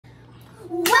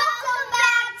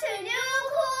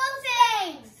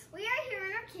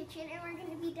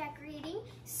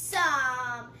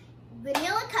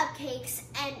cupcakes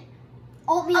and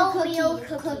oatmeal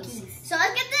cookies. So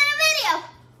let's get to the video.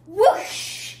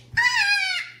 Whoosh!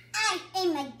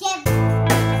 In my gift.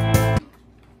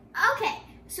 Okay,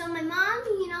 so my mom,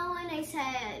 you know when I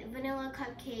said vanilla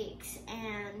cupcakes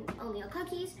and oatmeal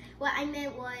cookies, what I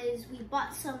meant was we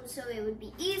bought some so it would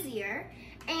be easier,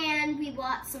 and we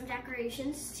bought some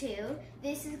decorations too.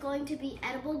 This is going to be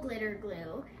edible glitter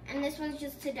glue, and this one's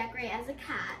just to decorate as a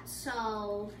cat.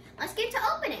 So let's get to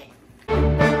open it.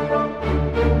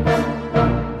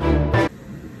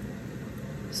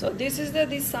 So this is the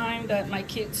design that my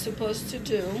kid's supposed to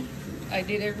do. I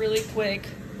did it really quick,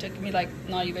 took me like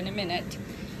not even a minute.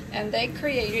 And they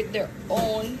created their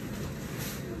own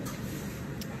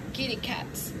kitty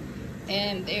cats.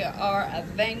 And they are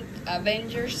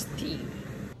Avengers team.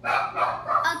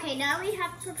 Okay, now we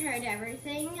have prepared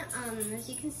everything. As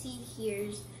you can see,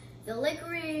 here's the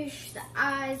licorice, the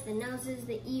eyes, the noses,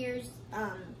 the ears,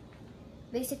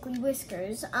 basically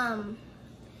whiskers.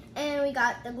 And we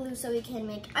got the glue so we can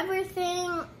make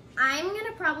everything. I'm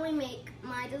gonna probably make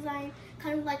my design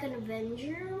kind of like an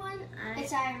Avenger one.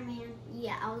 It's Iron Man.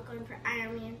 Yeah, I was going for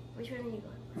Iron Man. Which one are you going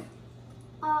for?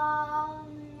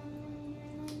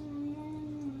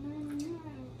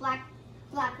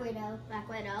 Black Widow. Black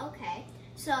Widow, okay.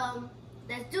 So,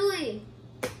 let's do it.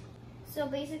 So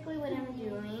basically what I'm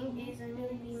doing is I'm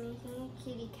gonna be making a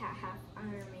kitty cat half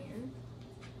Iron Man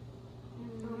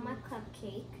on my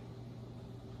cupcake.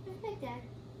 Just like that.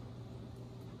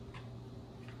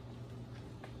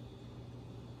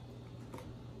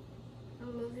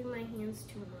 I'm moving my hands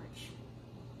too much.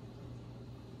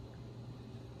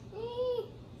 Eee.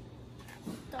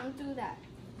 Don't do that.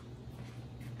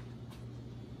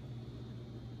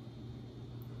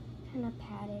 Kind of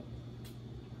pat it.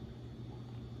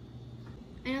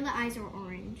 I know the eyes are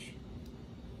orange.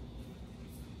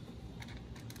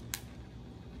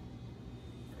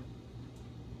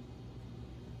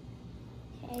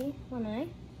 Okay, one eye.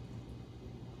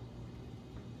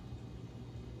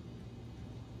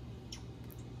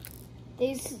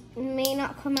 This may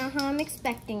not come out how I'm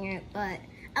expecting it, but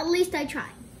at least I tried.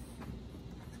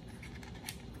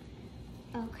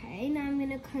 Okay, now I'm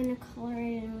gonna kind of color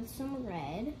it in with some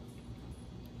red.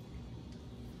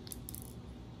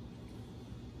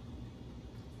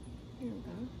 There we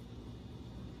go.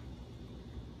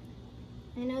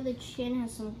 I know the chin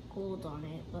has some gold on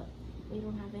it, but we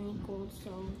don't have any gold,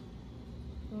 so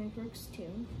orange works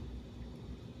too.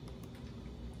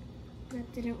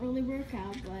 That didn't really work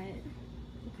out, but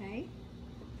okay.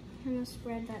 I'm gonna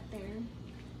spread that there.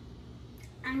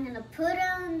 I'm gonna put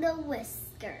on the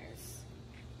whiskers.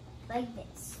 Like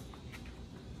this.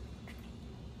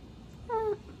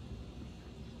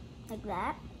 Like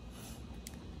that.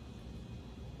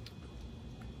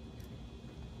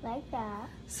 Like that.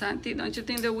 Santi, don't you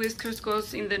think the whiskers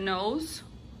goes in the nose?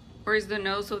 Or is the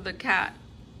nose of the cat?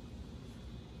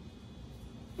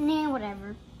 Nah,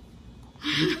 whatever.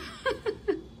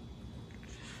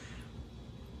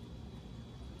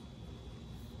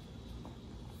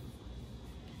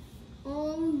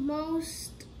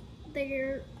 Almost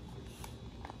there.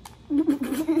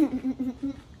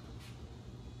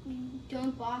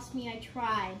 Don't boss me, I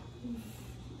tried.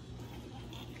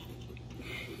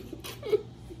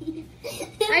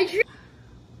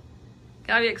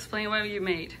 Gabby, explain what you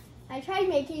made. I tried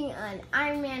making an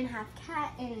Iron Man half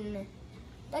cat and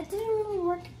that didn't really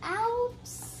work out.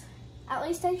 At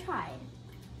least I tried.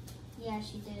 Yeah,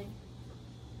 she did.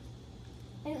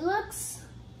 It looks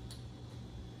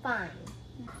fine.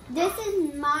 This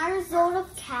is my result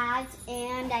of cats,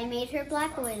 and I made her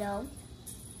Black Widow.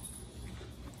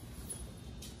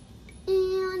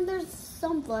 And there's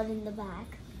some blood in the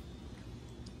back.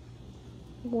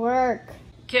 Work.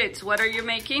 Kids, what are you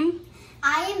making?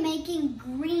 I am making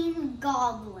Green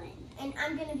Goblin. And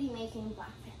I'm gonna be making Black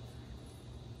Panther.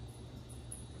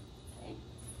 Okay.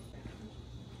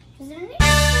 Is there any?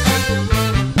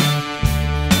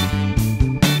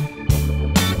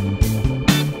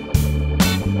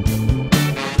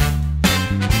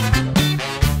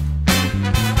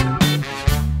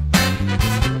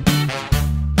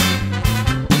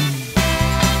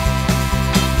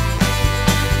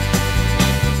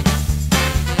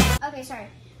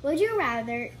 Would you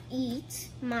rather eat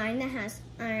mine that has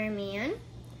Iron Man,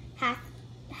 half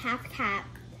cat,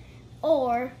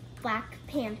 or Black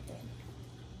Panther?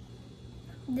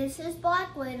 This is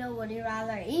Black Widow. Would you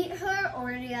rather eat her or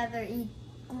would you rather eat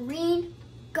Green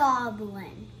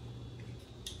Goblin?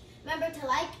 Remember to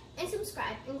like and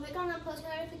subscribe and click on the post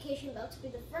notification bell to be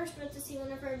the first one to see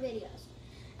one of our videos.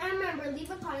 And remember,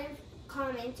 leave a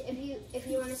comment if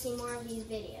you want to see more of these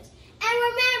videos. And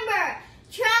remember,